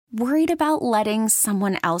Worried about letting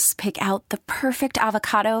someone else pick out the perfect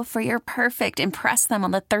avocado for your perfect impress them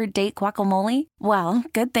on the third date guacamole? Well,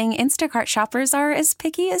 good thing Instacart shoppers are as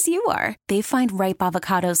picky as you are. They find ripe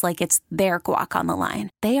avocados like it's their guac on the line.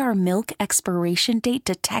 They are milk expiration date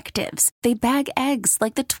detectives. They bag eggs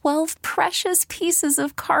like the 12 precious pieces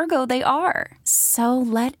of cargo they are. So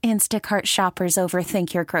let Instacart shoppers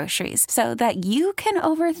overthink your groceries so that you can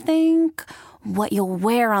overthink what you'll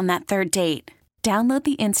wear on that third date. Download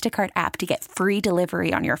the Instacart app to get free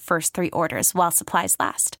delivery on your first 3 orders while supplies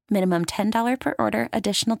last. Minimum $10 per order.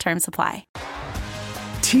 Additional terms apply.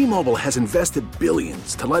 T-Mobile has invested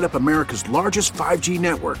billions to light up America's largest 5G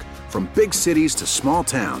network, from big cities to small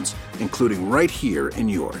towns, including right here in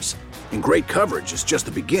yours. And great coverage is just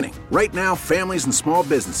the beginning. Right now, families and small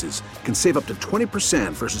businesses can save up to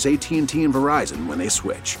 20% versus AT&T and Verizon when they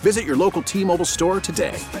switch. Visit your local T-Mobile store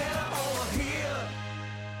today.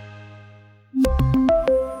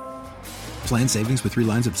 Plan savings with 3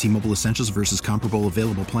 lines of T-Mobile Essentials versus comparable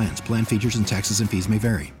available plans. Plan features and taxes and fees may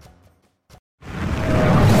vary.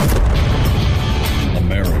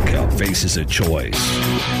 America faces a choice.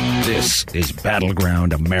 This is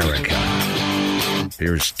Battleground America.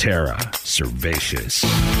 Here's Tara Servatius.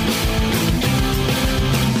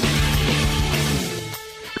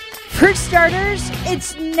 For starters,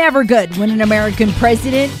 it's never good when an American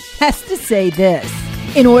president has to say this.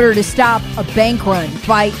 In order to stop a bank run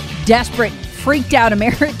by desperate, freaked out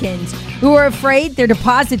Americans who are afraid their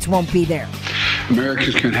deposits won't be there.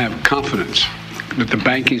 Americans can have confidence that the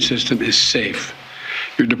banking system is safe.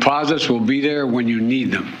 Your deposits will be there when you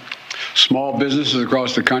need them. Small businesses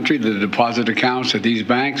across the country, the deposit accounts at these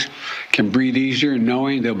banks can breathe easier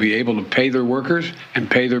knowing they'll be able to pay their workers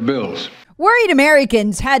and pay their bills. Worried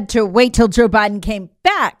Americans had to wait till Joe Biden came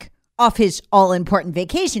back off his all-important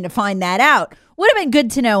vacation to find that out. Would have been good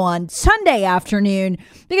to know on Sunday afternoon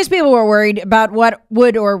because people were worried about what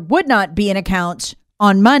would or would not be in accounts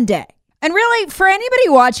on Monday. And really, for anybody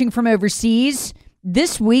watching from overseas,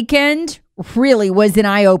 this weekend really was an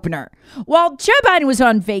eye-opener. While Joe Biden was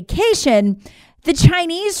on vacation, the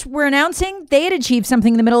Chinese were announcing they had achieved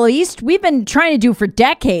something in the Middle East we've been trying to do for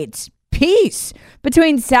decades. Peace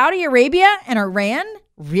between Saudi Arabia and Iran?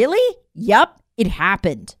 Really? Yup, it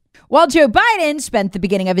happened. While Joe Biden spent the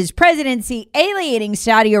beginning of his presidency alienating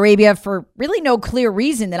Saudi Arabia for really no clear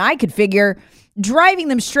reason that I could figure, driving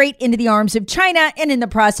them straight into the arms of China and in the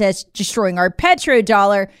process destroying our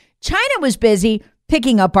petrodollar, China was busy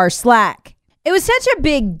picking up our slack. It was such a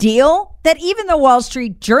big deal that even the Wall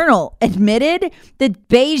Street Journal admitted that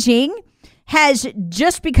Beijing has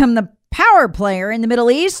just become the power player in the Middle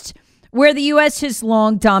East, where the U.S. has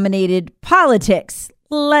long dominated politics.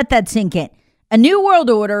 Let that sink in. A new world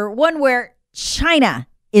order, one where China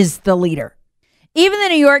is the leader. Even the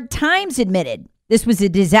New York Times admitted this was a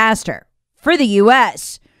disaster for the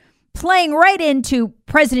U.S., playing right into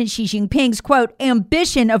President Xi Jinping's, quote,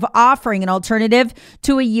 ambition of offering an alternative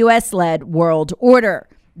to a U.S.-led world order.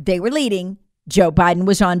 They were leading. Joe Biden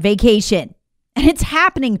was on vacation. And it's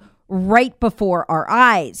happening right before our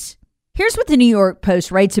eyes. Here's what the New York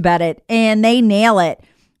Post writes about it, and they nail it.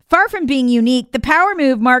 Far from being unique, the power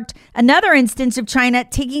move marked another instance of China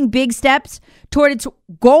taking big steps toward its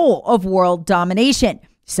goal of world domination.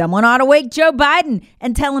 Someone ought to wake Joe Biden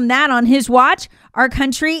and tell him that on his watch, our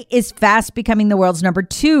country is fast becoming the world's number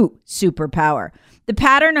 2 superpower. The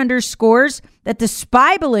pattern underscores that the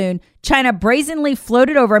spy balloon China brazenly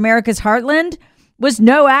floated over America's heartland was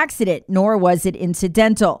no accident, nor was it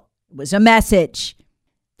incidental. It was a message.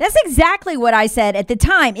 That's exactly what I said at the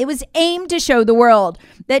time. It was aimed to show the world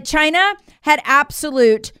that China had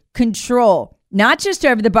absolute control, not just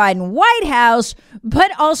over the Biden White House, but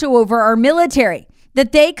also over our military,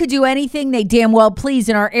 that they could do anything they damn well please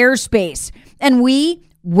in our airspace, and we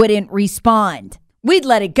wouldn't respond. We'd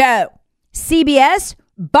let it go. CBS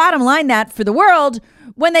bottom line that for the world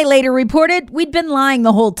when they later reported we'd been lying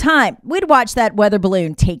the whole time. We'd watched that weather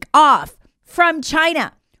balloon take off from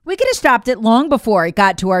China. We could have stopped it long before it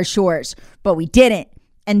got to our shores, but we didn't.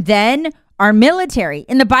 And then our military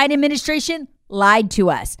in the Biden administration lied to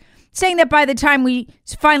us, saying that by the time we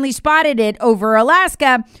finally spotted it over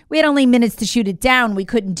Alaska, we had only minutes to shoot it down. We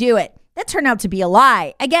couldn't do it. That turned out to be a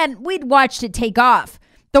lie. Again, we'd watched it take off.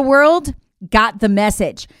 The world got the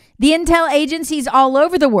message. The intel agencies all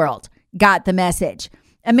over the world got the message.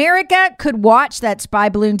 America could watch that spy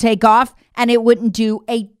balloon take off and it wouldn't do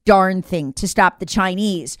a darn thing to stop the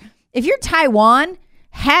Chinese. If you're Taiwan,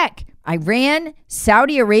 heck, Iran,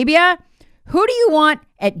 Saudi Arabia, who do you want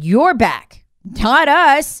at your back? Not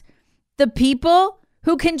us. The people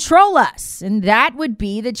who control us. And that would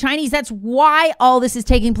be the Chinese. That's why all this is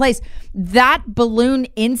taking place. That balloon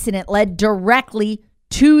incident led directly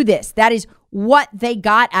to this. That is what they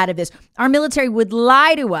got out of this. Our military would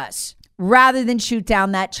lie to us rather than shoot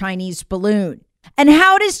down that Chinese balloon. And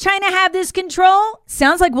how does China have this control?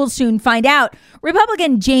 Sounds like we'll soon find out.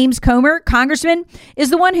 Republican James Comer, congressman, is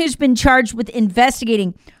the one who's been charged with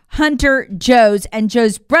investigating Hunter Joe's and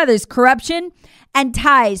Joe's brother's corruption and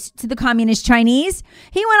ties to the communist Chinese.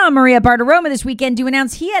 He went on Maria Bartiromo this weekend to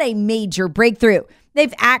announce he had a major breakthrough.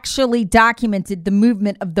 They've actually documented the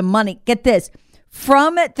movement of the money. Get this,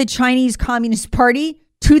 from the Chinese Communist Party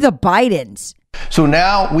to the Bidens. So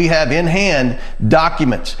now we have in hand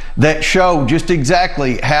documents that show just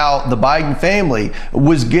exactly how the Biden family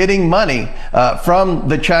was getting money from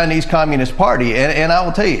the Chinese Communist Party. And I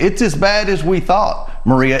will tell you, it's as bad as we thought,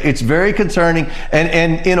 Maria. It's very concerning.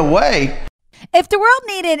 And in a way, if the world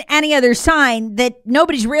needed any other sign that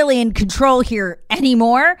nobody's really in control here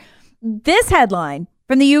anymore, this headline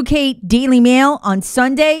from the UK Daily Mail on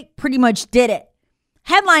Sunday pretty much did it.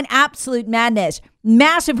 Headline: absolute madness.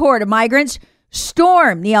 Massive horde of migrants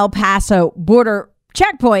storm the El Paso border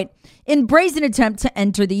checkpoint in brazen attempt to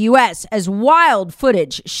enter the U.S. as wild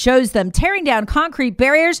footage shows them tearing down concrete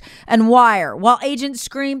barriers and wire while agents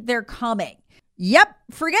scream they're coming. Yep,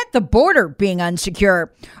 forget the border being unsecure.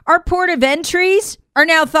 Our port of entries are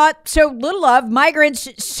now thought so little of, migrants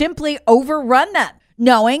simply overrun them,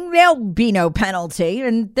 knowing there'll be no penalty,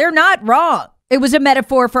 and they're not wrong. It was a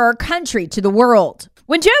metaphor for our country to the world.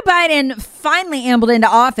 When Joe Biden finally ambled into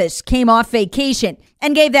office, came off vacation,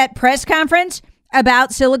 and gave that press conference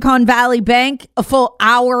about Silicon Valley Bank a full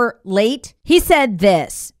hour late, he said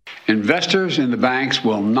this: investors in the banks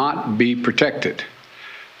will not be protected.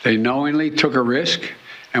 They knowingly took a risk,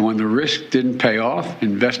 and when the risk didn't pay off,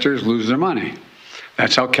 investors lose their money.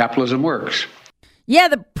 That's how capitalism works. Yeah,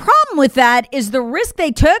 the problem with that is the risk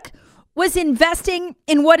they took was investing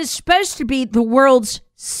in what is supposed to be the world's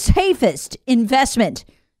safest investment,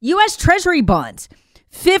 U.S. Treasury bonds.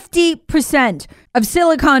 50% of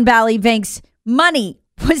Silicon Valley Bank's money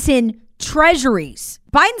was in treasuries.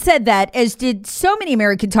 Biden said that, as did so many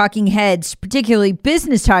American talking heads, particularly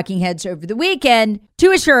business talking heads over the weekend,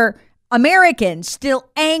 to assure Americans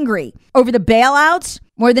still angry over the bailouts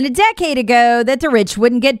more than a decade ago that the rich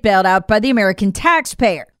wouldn't get bailed out by the American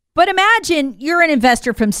taxpayer. But imagine you're an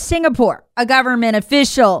investor from Singapore, a government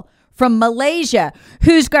official from Malaysia,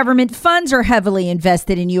 whose government funds are heavily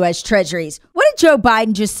invested in U.S. treasuries. What did Joe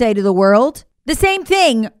Biden just say to the world? The same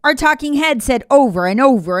thing our talking head said over and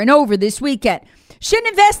over and over this weekend. Shouldn't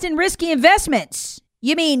invest in risky investments.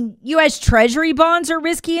 You mean U.S. Treasury bonds are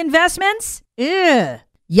risky investments? Ugh.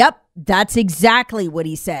 Yep, that's exactly what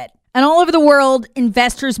he said. And all over the world,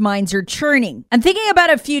 investors' minds are churning and thinking about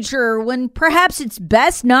a future when perhaps it's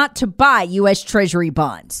best not to buy U.S. Treasury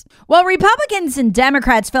bonds. While Republicans and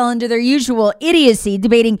Democrats fell into their usual idiocy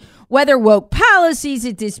debating whether woke policies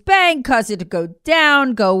at this bank cause it to go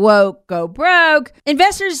down, go woke, go broke,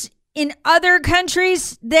 investors in other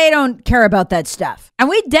countries, they don't care about that stuff. And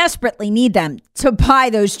we desperately need them to buy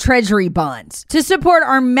those treasury bonds to support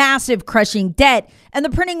our massive crushing debt and the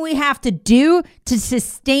printing we have to do to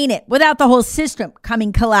sustain it without the whole system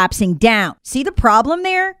coming collapsing down. See the problem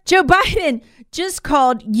there? Joe Biden just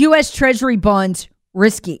called U.S. Treasury bonds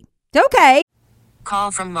risky. Okay.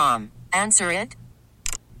 Call from mom. Answer it.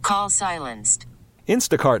 Call silenced.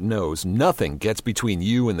 Instacart knows nothing gets between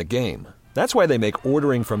you and the game. That's why they make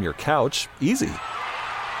ordering from your couch easy.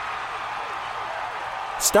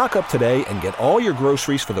 Stock up today and get all your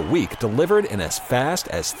groceries for the week delivered in as fast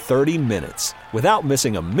as 30 minutes without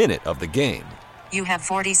missing a minute of the game. You have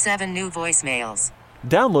 47 new voicemails.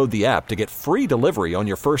 Download the app to get free delivery on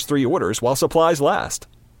your first 3 orders while supplies last.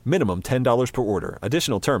 Minimum $10 per order.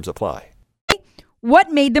 Additional terms apply.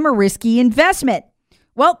 What made them a risky investment?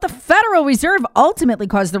 Well, the Federal Reserve ultimately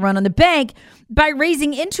caused the run on the bank by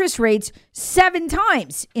raising interest rates 7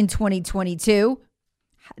 times in 2022.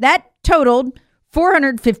 That totaled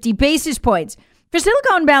 450 basis points. For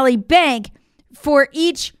Silicon Valley Bank, for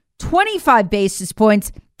each 25 basis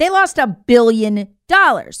points, they lost $1 billion.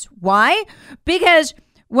 Why? Because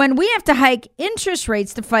when we have to hike interest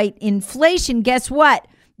rates to fight inflation, guess what?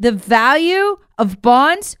 The value of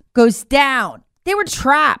bonds goes down. They were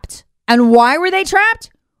trapped. And why were they trapped?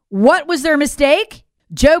 What was their mistake?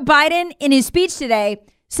 Joe Biden, in his speech today,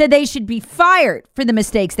 said they should be fired for the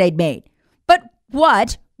mistakes they'd made. But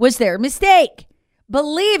what was their mistake?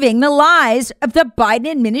 Believing the lies of the Biden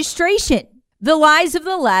administration. The lies of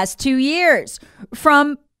the last 2 years.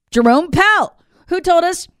 From Jerome Powell, who told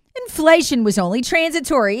us inflation was only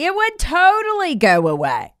transitory. It would totally go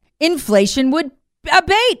away. Inflation would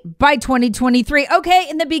abate by 2023. Okay,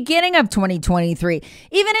 in the beginning of 2023,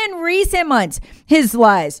 even in recent months, his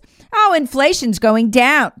lies. Oh, inflation's going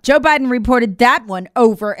down. Joe Biden reported that one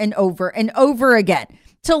over and over and over again.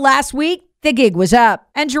 Till last week, the gig was up.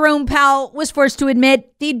 And Jerome Powell was forced to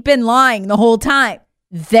admit he'd been lying the whole time.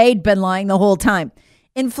 They'd been lying the whole time.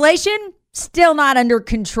 Inflation, still not under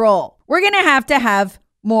control. We're going to have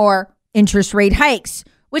more interest rate hikes,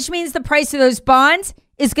 which means the price of those bonds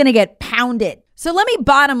is going to get pounded. So let me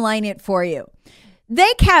bottom line it for you.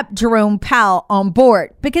 They kept Jerome Powell on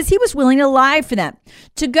board because he was willing to lie for them,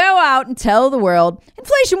 to go out and tell the world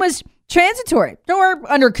inflation was transitory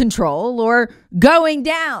or under control or going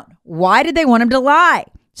down. Why did they want him to lie?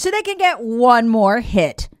 So they can get one more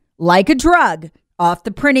hit, like a drug, off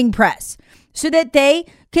the printing press, so that they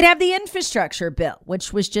could have the infrastructure bill,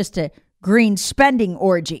 which was just a green spending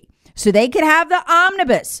orgy. So they could have the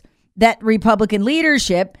omnibus that Republican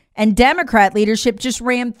leadership and Democrat leadership just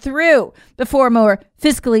rammed through before a more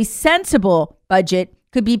fiscally sensible budget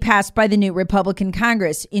could be passed by the new Republican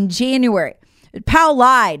Congress in January. Powell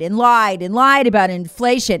lied and lied and lied about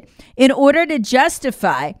inflation in order to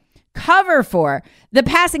justify, cover for the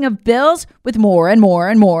passing of bills with more and more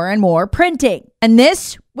and more and more printing. And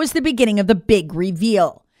this was the beginning of the big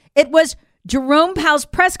reveal. It was Jerome Powell's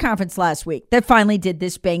press conference last week that finally did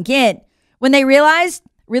this bank in, when they realized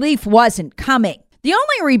relief wasn't coming. The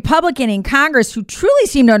only Republican in Congress who truly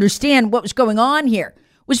seemed to understand what was going on here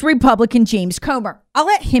was Republican James Comer. I'll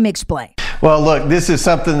let him explain. Well, look, this is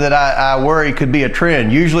something that I worry could be a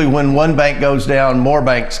trend. Usually when one bank goes down, more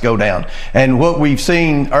banks go down. And what we've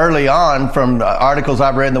seen early on from articles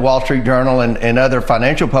I've read in the Wall Street Journal and other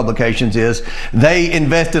financial publications is they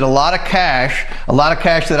invested a lot of cash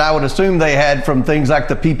that I would assume they had from things like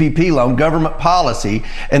the PPP loan, government policy,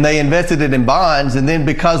 and they invested it in bonds. And then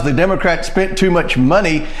because the Democrats spent too much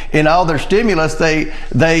money in all their stimulus,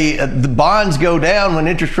 the bonds go down when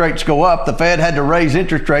interest rates go up. The Fed had to raise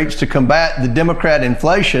interest rates to combat the Democrat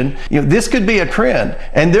inflation. This could be a trend,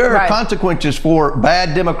 and there are consequences for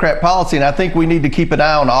bad Democrat policy, and I think we need to keep an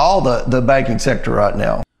eye on all the banking sector right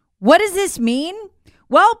now. What does this mean?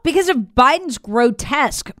 Well, because of Biden's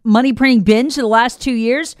grotesque money printing binge of the last 2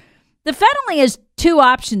 years, the Fed only has two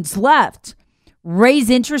options left: raise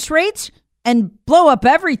interest rates and blow up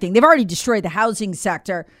everything. They've already destroyed the housing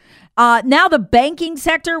sector. Now the banking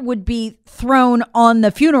sector would be thrown on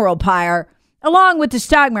the funeral pyre along with the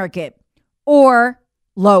stock market, or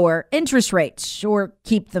lower interest rates, or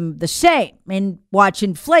keep them the same and watch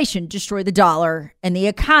inflation destroy the dollar and the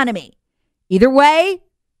economy. Either way,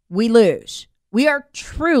 we lose. We are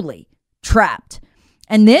truly trapped.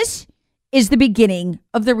 And this is the beginning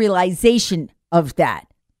of the realization of that.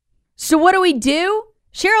 So what do?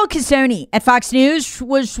 Cheryl Casoni at Fox News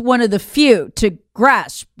was one of the few to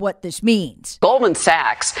grasp what this means. Goldman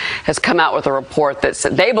Sachs has come out with a report that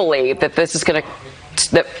said they believe that this is going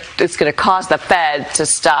to cause the Fed to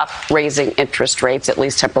stop raising interest rates, at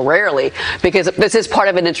least temporarily, because this is part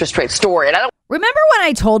of an interest rate story. And remember when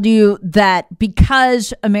I told you that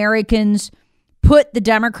because Americans put the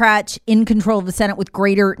Democrats in control of the Senate with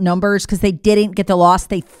greater numbers because they didn't get the loss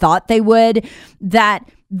they thought they would, that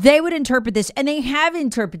they would interpret this, and they have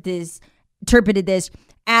interpreted this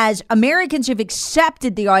as Americans who've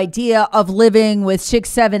accepted the idea of living with 6,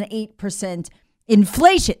 7, 8%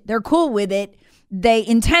 inflation. They're cool with it. They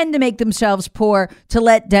intend to make themselves poor to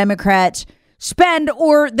let Democrats spend,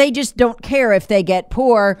 or they just don't care if they get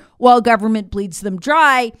poor while government bleeds them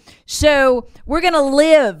dry. So we're going to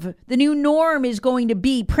live. The new norm is going to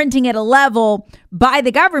be printing at a level by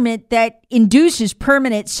the government that induces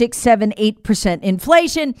permanent 6, 7, 8%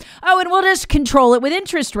 inflation. Oh, and we'll just control it with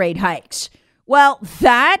interest rate hikes. Well,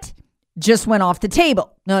 that just went off the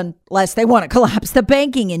table, unless they want to collapse the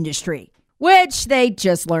banking industry, which they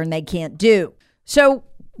just learned they can't do. So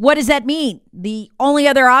what does that mean? The only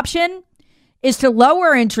other option is to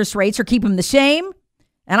lower interest rates or keep them the same.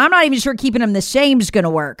 And I'm not even sure keeping them the same is going to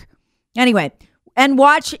work. Anyway, and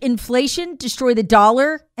watch inflation destroy the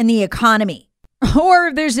dollar and the economy.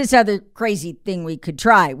 Or there's this other crazy thing we could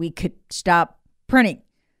try. We could stop printing.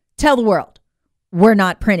 Tell the world we're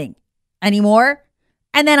not printing anymore.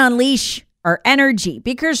 And then unleash our energy.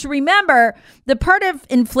 Because remember, the part of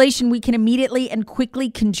inflation we can immediately and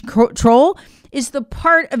quickly control is the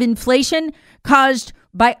part of inflation caused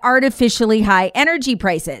by artificially high energy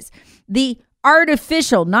prices. The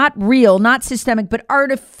artificial, not real, not systemic, but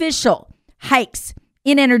artificial hikes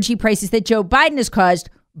in energy prices that Joe Biden has caused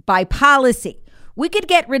by policy. We could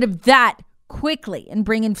get rid of that quickly and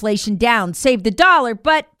bring inflation down, save the dollar,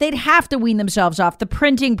 but they'd have to wean themselves off the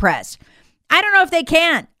printing press. I don't know if they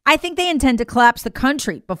can. I think they intend to collapse the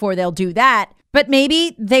country before they'll do that. But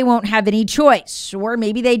maybe they won't have any choice, or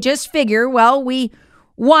maybe they just figure, well, we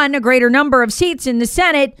won a greater number of seats in the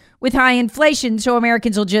Senate with high inflation, so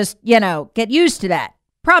Americans will just, get used to that.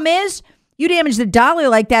 Problem is, you damage the dollar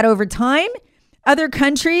like that over time, other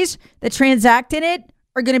countries that transact in it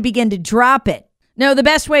are going to begin to drop it. No, the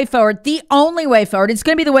best way forward, the only way forward, it's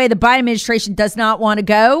going to be the way the Biden administration does not want to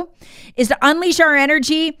go, is to unleash our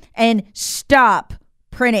energy and stop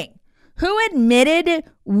printing. Who admitted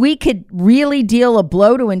we could really deal a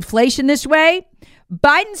blow to inflation this way?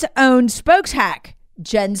 Biden's own spokeshack,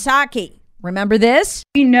 Jen Psaki. Remember this?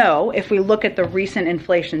 We know if we look at the recent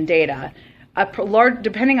inflation data,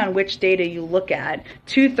 depending on which data you look at,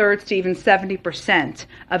 2/3 to even 70%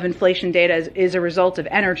 of inflation data is a result of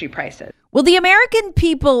energy prices. Will the American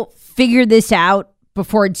people figure this out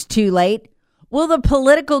before it's too late? Will the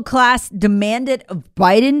political class demand it of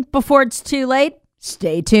Biden before it's too late?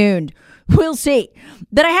 Stay tuned. We'll see.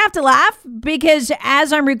 But I have to laugh because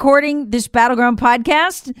as I'm recording this Battleground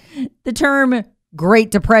podcast, the term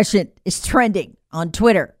Great Depression is trending on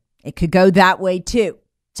Twitter. It could go that way too.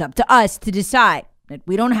 It's up to us to decide that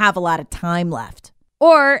we don't have a lot of time left.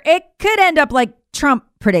 Or it could end up like Trump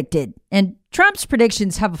predicted. And Trump's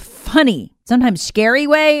predictions have a funny, sometimes scary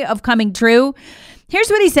way of coming true. Here's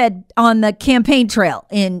what he said on the campaign trail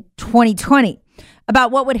in 2020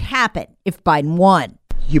 about what would happen if Biden won.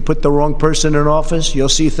 You put the wrong person in office, you'll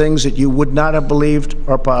see things that you would not have believed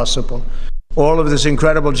are possible. All of this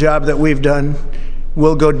incredible job that we've done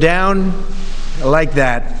will go down like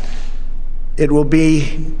that. It will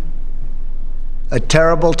be a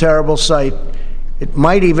terrible, terrible sight. It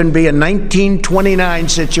might even be a 1929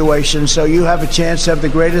 situation, so you have a chance to have the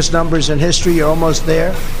greatest numbers in history. You're almost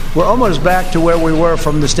there. We're almost back to where we were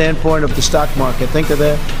from the standpoint of the stock market. Think of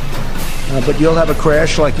that. But you'll have a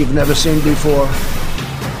crash like you've never seen before.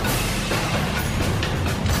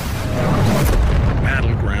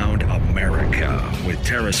 Battleground America with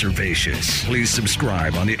Tara Servatius. Please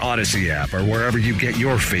subscribe on the Odyssey app or wherever you get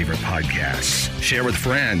your favorite podcasts. Share with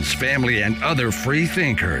friends, family, and other free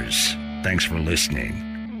thinkers. Thanks for listening.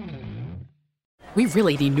 We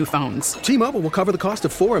really need new phones. T-Mobile will cover the cost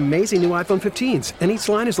of 4 amazing new iPhone 15s, and each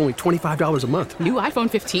line is only $25 a month. New iPhone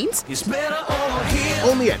 15s? It's better over here.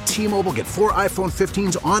 Only at T-Mobile, get 4 iPhone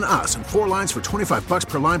 15s on us and 4 lines for $25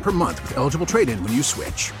 per line per month with eligible trade-in when you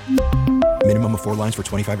switch. Minimum of 4 lines for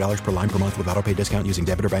 $25 per line per month with autopay discount using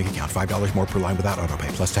debit or bank account. $5 more per line without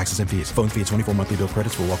autopay, plus taxes and fees. Phone fee at 24 monthly bill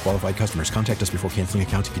credits for well-qualified customers. Contact us before canceling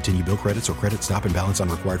account to continue bill credits or credit stop and balance on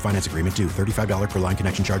required finance agreement due. $35 per line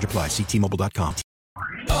connection charge applies. See T-Mobile.com.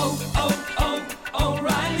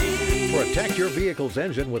 O'Reilly. Protect your vehicle's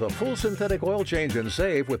engine with a full synthetic oil change and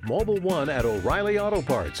save with Mobil 1 at O'Reilly Auto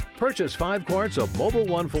Parts. Purchase 5 quarts of Mobil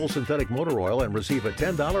 1 full synthetic motor oil and receive a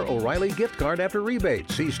 $10 O'Reilly gift card after rebate.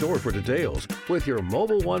 See store for details. With your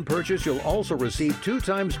Mobil 1 purchase, you'll also receive 2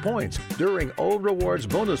 times points during O Rewards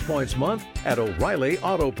Bonus Points Month at O'Reilly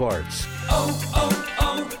Auto Parts.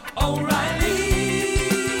 O'Reilly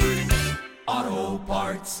Auto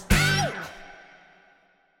Parts.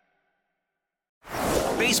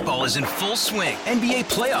 Baseball is in full swing. NBA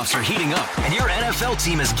playoffs are heating up, and your NFL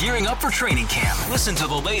team is gearing up for training camp. Listen to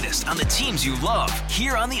the latest on the teams you love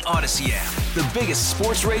here on the Odyssey app. The biggest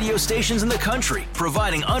sports radio stations in the country,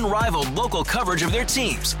 providing unrivaled local coverage of their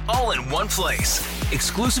teams, all in one place.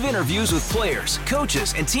 Exclusive interviews with players,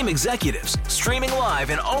 coaches, and team executives, streaming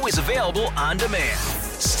live and always available on demand.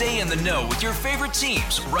 Stay in the know with your favorite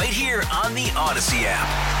teams right here on the Odyssey app.